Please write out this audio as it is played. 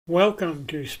Welcome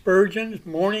to Spurgeon's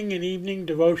Morning and Evening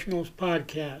Devotionals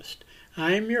Podcast.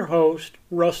 I am your host,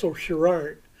 Russell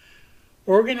Sherrard.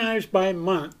 Organized by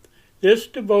month, this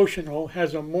devotional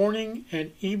has a morning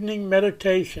and evening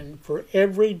meditation for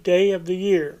every day of the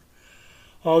year.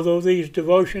 Although these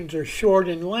devotions are short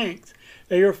in length,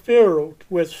 they are filled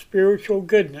with spiritual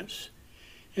goodness.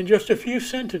 In just a few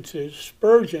sentences,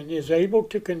 Spurgeon is able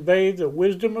to convey the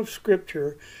wisdom of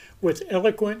Scripture with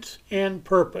eloquence and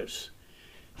purpose.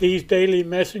 These daily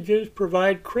messages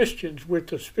provide Christians with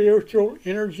the spiritual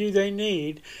energy they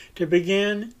need to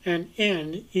begin and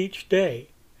end each day.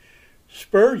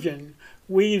 Spurgeon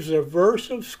weaves a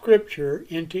verse of Scripture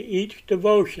into each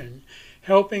devotion,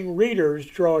 helping readers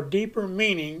draw deeper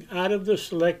meaning out of the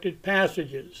selected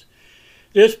passages.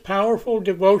 This powerful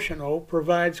devotional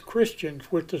provides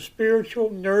Christians with the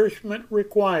spiritual nourishment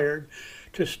required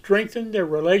to strengthen their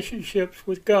relationships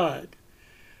with God.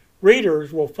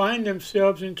 Readers will find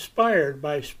themselves inspired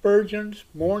by Spurgeon's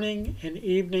morning and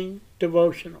evening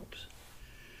devotionals.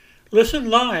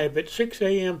 Listen live at 6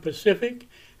 a.m. Pacific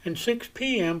and 6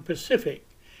 p.m. Pacific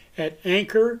at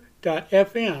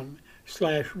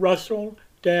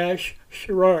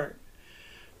anchor.fm/Russell-Sherrard.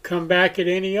 Come back at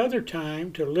any other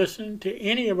time to listen to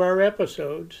any of our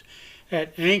episodes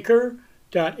at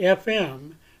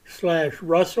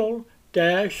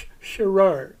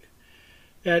anchor.fm/Russell-Sherrard.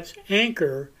 That's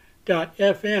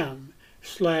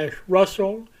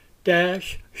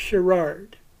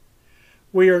anchor.fm/Russell-Sherrard.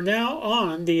 We are now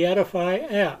on the Edify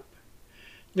app.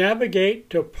 Navigate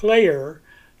to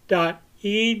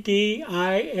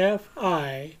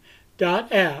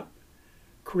player.edifi.app,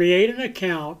 create an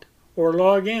account, or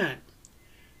log in.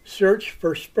 Search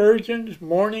for Spurgeon's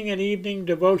Morning and Evening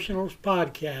Devotionals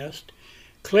Podcast,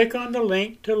 click on the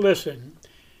link to listen,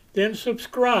 then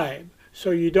subscribe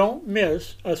so you don't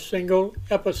miss a single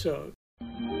episode.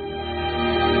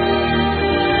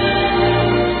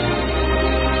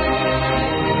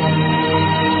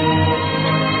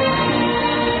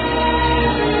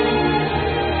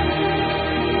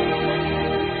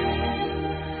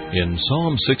 In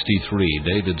Psalm 63,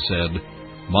 David said,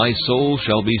 "My soul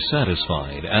shall be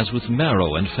satisfied as with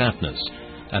marrow and fatness,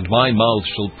 and my mouth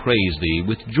shall praise thee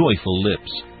with joyful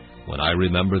lips, when I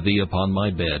remember thee upon my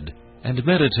bed, and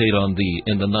meditate on thee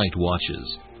in the night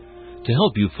watches." To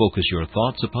help you focus your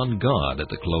thoughts upon God at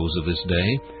the close of this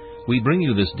day, we bring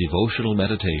you this devotional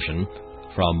meditation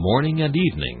from Morning and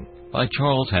Evening by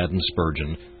Charles Haddon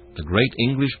Spurgeon, the great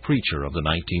English preacher of the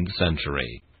 19th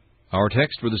century. Our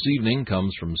text for this evening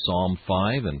comes from Psalm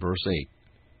 5 and verse 8.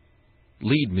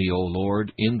 "Lead me, O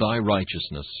Lord, in thy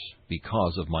righteousness,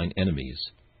 because of mine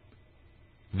enemies."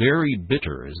 Very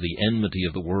bitter is the enmity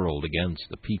of the world against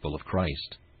the people of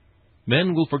Christ.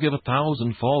 Men will forgive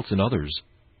 1,000 faults in others,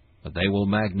 but they will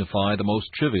magnify the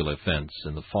most trivial offense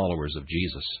in the followers of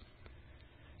Jesus.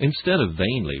 Instead of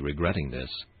vainly regretting this,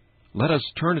 let us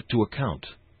turn it to account,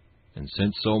 and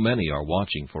since so many are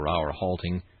watching for our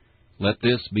halting, let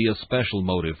this be a special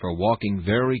motive for walking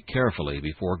very carefully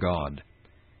before God.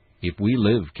 If we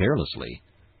live carelessly,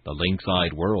 the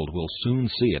lynx-eyed world will soon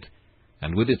see it,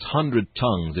 and with its 100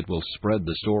 tongues it will spread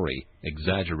the story,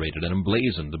 exaggerated and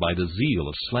emblazoned by the zeal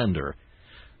of slander.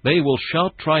 They will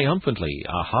shout triumphantly,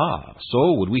 "Aha,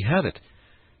 so would we have it!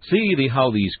 See thee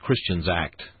how these Christians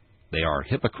act. They are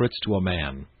hypocrites to a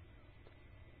man."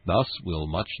 Thus will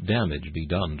much damage be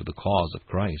done to the cause of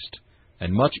Christ,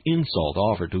 and much insult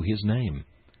offered to his name.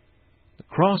 The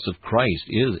cross of Christ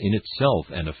is in itself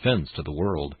an offense to the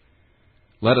world.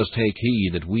 Let us take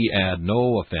heed that we add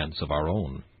no offense of our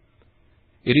own.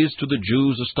 It is to the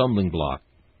Jews a stumbling block.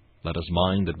 Let us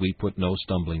mind that we put no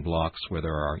stumbling blocks where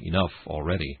there are enough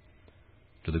already.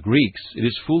 To the Greeks it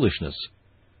is foolishness.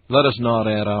 Let us not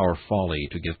add our folly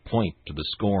to give point to the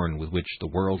scorn with which the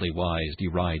worldly wise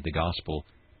deride the gospel.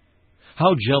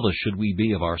 How jealous should we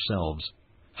be of ourselves!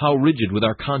 How rigid with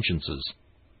our consciences!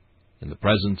 In the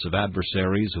presence of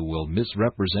adversaries who will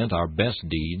misrepresent our best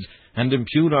deeds and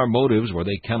impugn our motives where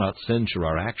they cannot censure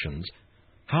our actions,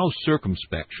 how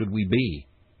circumspect should we be?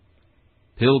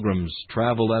 Pilgrims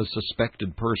travel as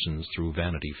suspected persons through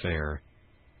Vanity Fair.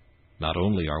 Not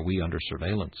only are we under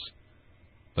surveillance,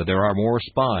 but there are more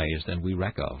spies than we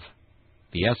reck of.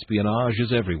 The espionage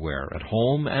is everywhere, at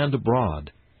home and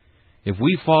abroad. If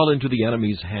we fall into the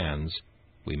enemy's hands,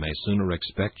 we may sooner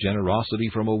expect generosity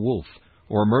from a wolf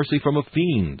or mercy from a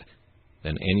fiend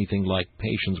than anything like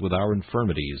patience with our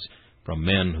infirmities from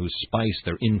men who spice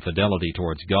their infidelity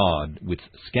towards God with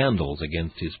scandals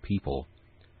against his people.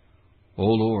 O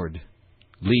Lord,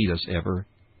 lead us ever,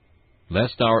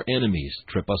 lest our enemies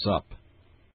trip us up.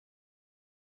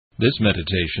 This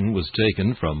meditation was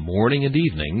taken from Morning and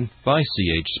Evening by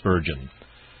C.H. Spurgeon.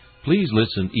 Please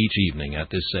listen each evening at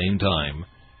this same time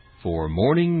for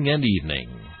Morning and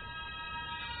Evening.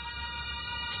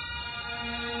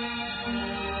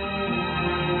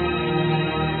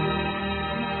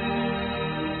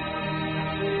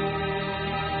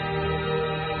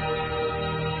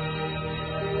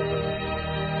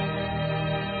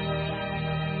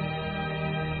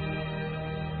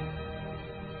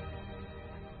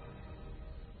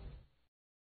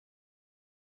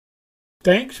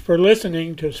 Thanks for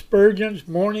listening to Spurgeon's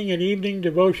Morning and Evening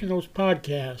Devotionals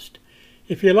podcast.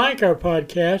 If you like our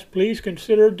podcast, please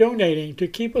consider donating to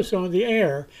keep us on the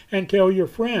air and tell your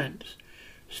friends.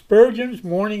 Spurgeon's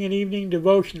Morning and Evening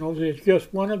Devotionals is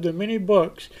just one of the many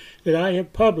books that I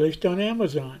have published on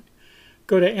Amazon.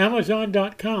 Go to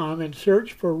Amazon.com and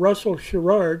search for Russell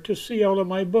Sherrard to see all of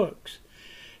my books.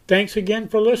 Thanks again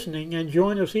for listening, and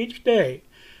join us each day,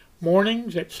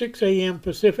 mornings at 6 a.m.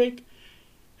 Pacific,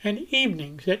 and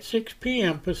evenings at 6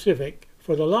 p.m. Pacific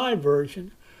for the live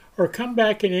version, or come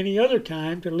back at any other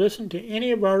time to listen to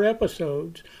any of our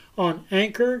episodes on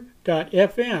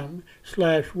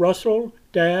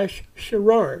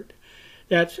anchor.fm/Russell-Sherrard.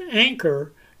 That's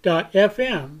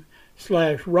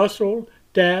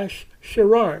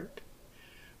anchor.fm/Russell-Sherrard.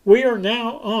 We are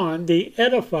now on the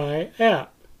Edify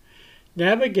app.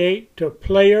 Navigate to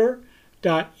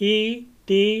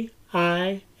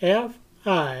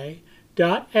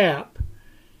player.edifi.app.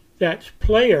 That's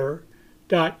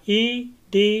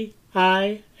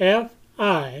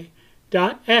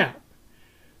player.edifi.app.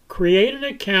 Create an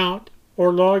account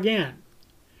or log in.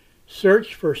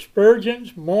 Search for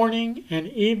Spurgeon's Morning and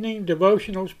Evening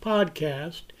Devotionals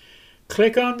podcast.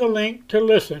 Click on the link to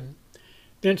listen,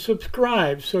 then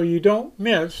subscribe so you don't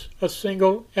miss a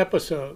single episode.